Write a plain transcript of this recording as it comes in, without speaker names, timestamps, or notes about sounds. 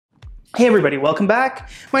Hey everybody, welcome back.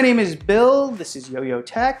 My name is Bill, this is Yo-Yo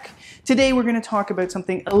Tech. Today we're going to talk about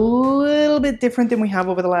something a little bit different than we have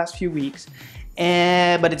over the last few weeks,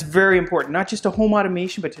 but it's very important, not just to home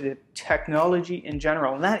automation, but to the technology in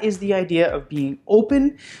general. And that is the idea of being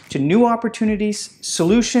open to new opportunities,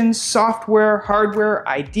 solutions, software, hardware,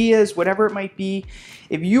 ideas, whatever it might be.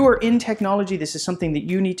 If you are in technology, this is something that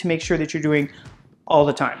you need to make sure that you're doing all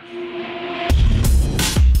the time.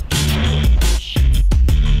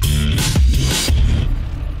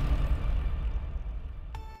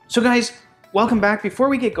 So guys, welcome back. Before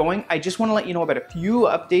we get going, I just want to let you know about a few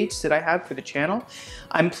updates that I have for the channel.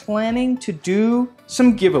 I'm planning to do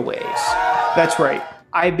some giveaways. That's right.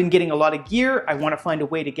 I've been getting a lot of gear. I want to find a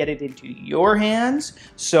way to get it into your hands.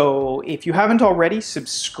 So if you haven't already,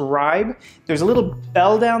 subscribe. There's a little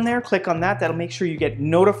bell down there. Click on that. That'll make sure you get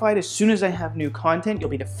notified as soon as I have new content. You'll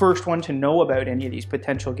be the first one to know about any of these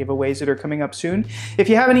potential giveaways that are coming up soon. If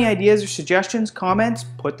you have any ideas or suggestions, comments,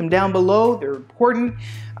 put them down below. They're important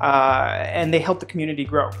and they help the community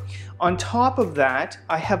grow. On top of that,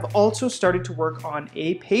 I have also started to work on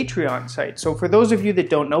a Patreon site. So for those of you that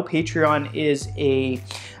don't know, Patreon is a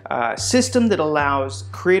system that allows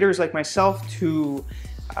creators like myself to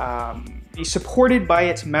be supported by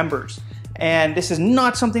its members. And this is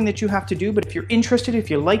not something that you have to do, but if you're interested, if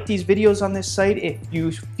you like these videos on this site, if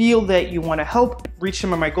you feel that you want to help reach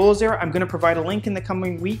some of my goals there, I'm going to provide a link in the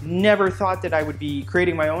coming week. Never thought that I would be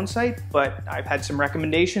creating my own site, but I've had some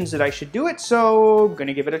recommendations that I should do it, so I'm going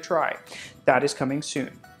to give it a try. That is coming soon.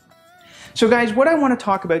 So guys, what I want to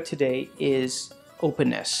talk about today is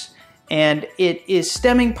openness. And it is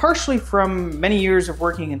stemming partially from many years of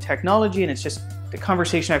working in technology, and it's just the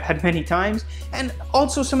conversation I've had many times, and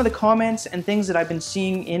also some of the comments and things that I've been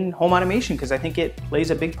seeing in home automation, because I think it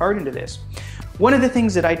plays a big part into this. One of the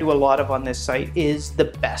things that I do a lot of on this site is the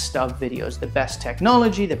best of videos, the best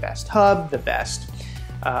technology, the best hub, the best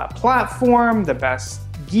platform, the best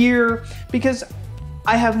gear, because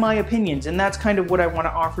I have my opinions, and that's kind of what I want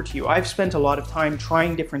to offer to you. I've spent a lot of time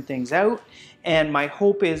trying different things out, and my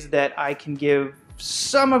hope is that I can give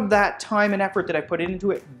some of that time and effort that I put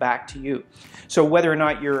into it back to you. So whether or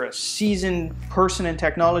not you're a seasoned person in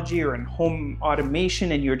technology or in home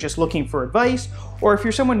automation and you're just looking for advice, or if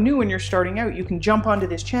you're someone new and you're starting out, you can jump onto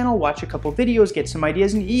this channel, watch a couple videos, get some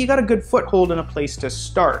ideas, and you got a good foothold and a place to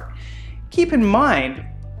start. Keep in mind,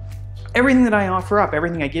 everything that I offer up,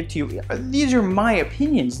 everything I give to you, these are my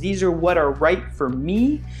opinions. These are what are right for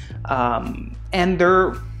me, and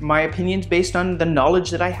they're my opinions based on the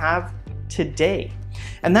knowledge that I have today.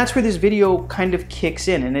 And that's where this video kind of kicks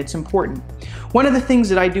in, and it's important. One of the things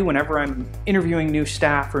that I do whenever I'm interviewing new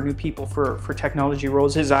staff or new people for technology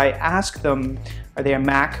roles is I ask them, are they a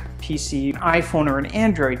Mac, PC, iPhone, or an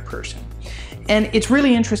Android person? And it's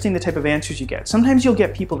really interesting the type of answers you get. Sometimes you'll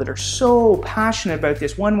get people that are so passionate about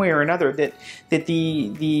this one way or another that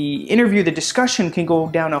the interview, the discussion can go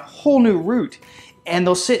down a whole new route. And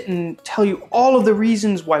they'll sit and tell you all of the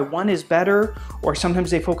reasons why one is better, or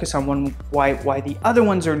sometimes they focus on why the other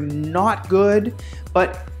ones are not good.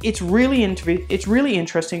 But it's really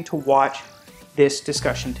interesting to watch this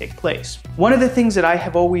discussion take place. One of the things that I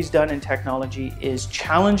have always done in technology is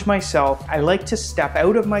challenge myself. I like to step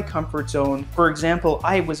out of my comfort zone. For example,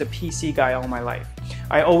 I was a PC guy all my life.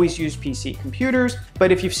 I always used PC computers,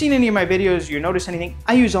 but if you've seen any of my videos, you notice anything,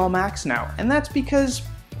 I use all Macs now. And that's because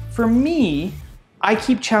for me, I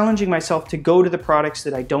keep challenging myself to go to the products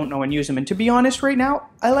that I don't know and use them. And to be honest right now,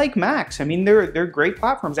 I like Macs. I mean, they're great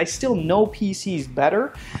platforms. I still know PCs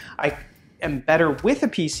better. I am better with a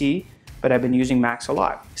PC, but I've been using Macs a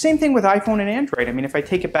lot. Same thing with iPhone and Android. I mean, if I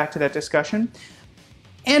take it back to that discussion,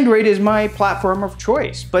 Android is my platform of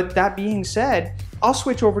choice. But that being said, I'll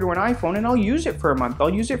switch over to an iPhone and I'll use it for a month.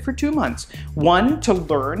 I'll use it for 2 months. One, to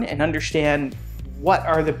learn and understand what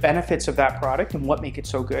are the benefits of that product and what make it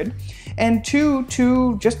so good. And two,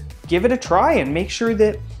 to just give it a try and make sure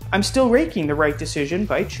that I'm still making the right decision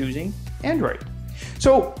by choosing Android.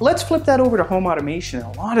 So let's flip that over to home automation.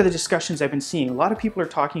 A lot of the discussions I've been seeing, a lot of people are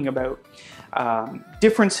talking about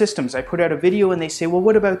different systems. I put out a video and they say, well,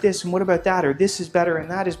 what about this and what about that? Or this is better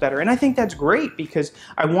and that is better. And I think that's great because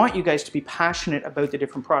I want you guys to be passionate about the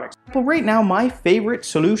different products. But right now, my favorite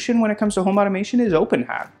solution when it comes to home automation is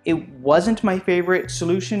openHAB. It wasn't my favorite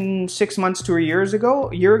solution 6 months to a year ago.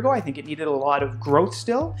 I think it needed a lot of growth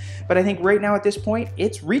still. But I think right now at this point,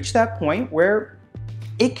 it's reached that point where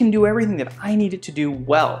it can do everything that I need it to do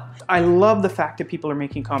well. I love the fact that people are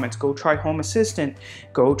making comments. Go try Home Assistant,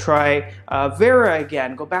 go try Vera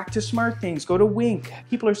again, go back to Smartthings, go to Wink.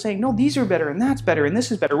 People are saying, no, these are better and that's better and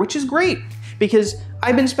this is better, which is great because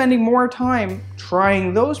I've been spending more time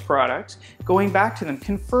trying those products, going back to them,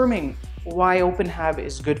 confirming why openHAB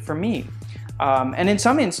is good for me. And in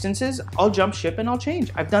some instances, I'll jump ship and I'll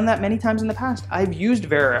change. I've done that many times in the past. I've used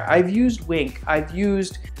Vera, I've used Wink, I've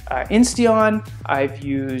used Insteon, I've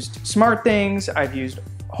used Smartthings, I've used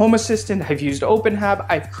Home Assistant, I've used openHAB.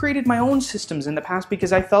 I've created my own systems in the past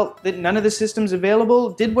because I felt that none of the systems available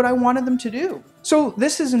did what I wanted them to do. So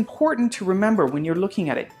this is important to remember when you're looking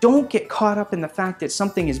at it. Don't get caught up in the fact that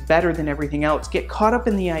something is better than everything else. Get caught up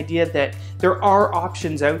in the idea that there are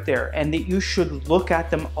options out there and that you should look at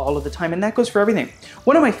them all of the time. And that goes for everything.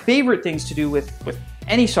 One of my favorite things to do with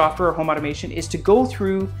any software or home automation is to go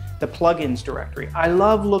through the plugins directory. I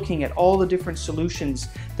love looking at all the different solutions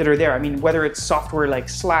that are there. I mean, whether it's software like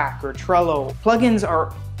Slack or Trello, plugins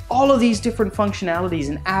are all of these different functionalities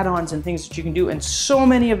and add-ons and things that you can do. And so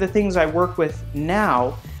many of the things I work with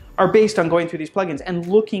now are based on going through these plugins and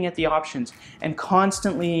looking at the options and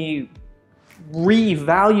constantly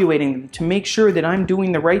re-evaluating them to make sure that I'm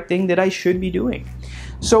doing the right thing that I should be doing.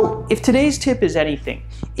 So if today's tip is anything,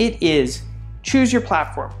 it is choose your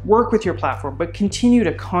platform, work with your platform, but continue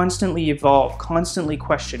to constantly evolve, constantly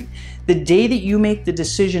question. The day that you make the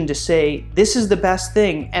decision to say, this is the best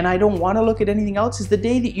thing and I don't want to look at anything else, is the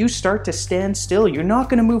day that you start to stand still. You're not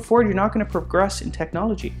going to move forward, you're not going to progress in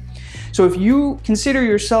technology. So if you consider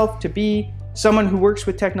yourself to be someone who works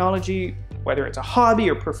with technology, whether it's a hobby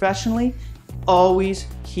or professionally, always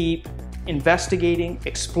keep investigating,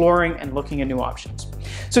 exploring, and looking at new options.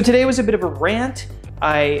 So today was a bit of a rant.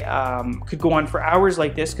 I could go on for hours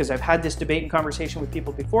like this because I've had this debate and conversation with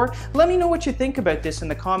people before. Let me know what you think about this in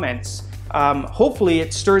the comments. Hopefully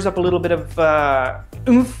it stirs up a little bit of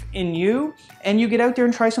oomph in you and you get out there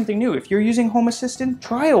and try something new. If you're using Home Assistant,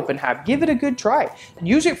 try openHAB. Give it a good try.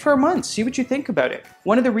 Use it for a month. See what you think about it.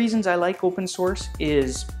 One of the reasons I like open source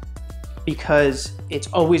is because it's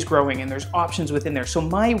always growing and there's options within there. So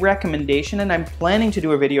my recommendation, and I'm planning to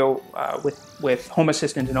do a video with Home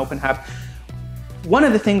Assistant and openHAB, one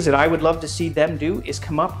of the things that I would love to see them do is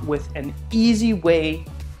come up with an easy way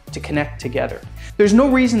to connect together. There's no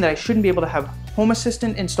reason that I shouldn't be able to have Home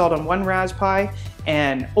Assistant installed on one Raspberry Pi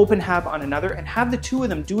and openHAB on another and have the two of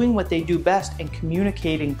them doing what they do best and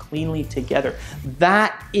communicating cleanly together.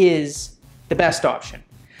 That is the best option.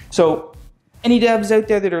 So any devs out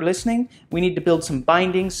there that are listening, we need to build some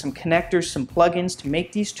bindings, some connectors, some plugins to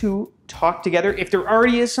make these two talk together. If there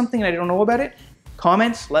already is something and I don't know about it,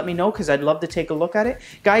 comments, let me know because I'd love to take a look at it.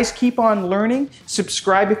 Guys, keep on learning.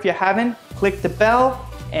 Subscribe if you haven't. Click the bell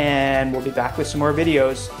and we'll be back with some more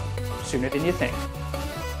videos sooner than you think.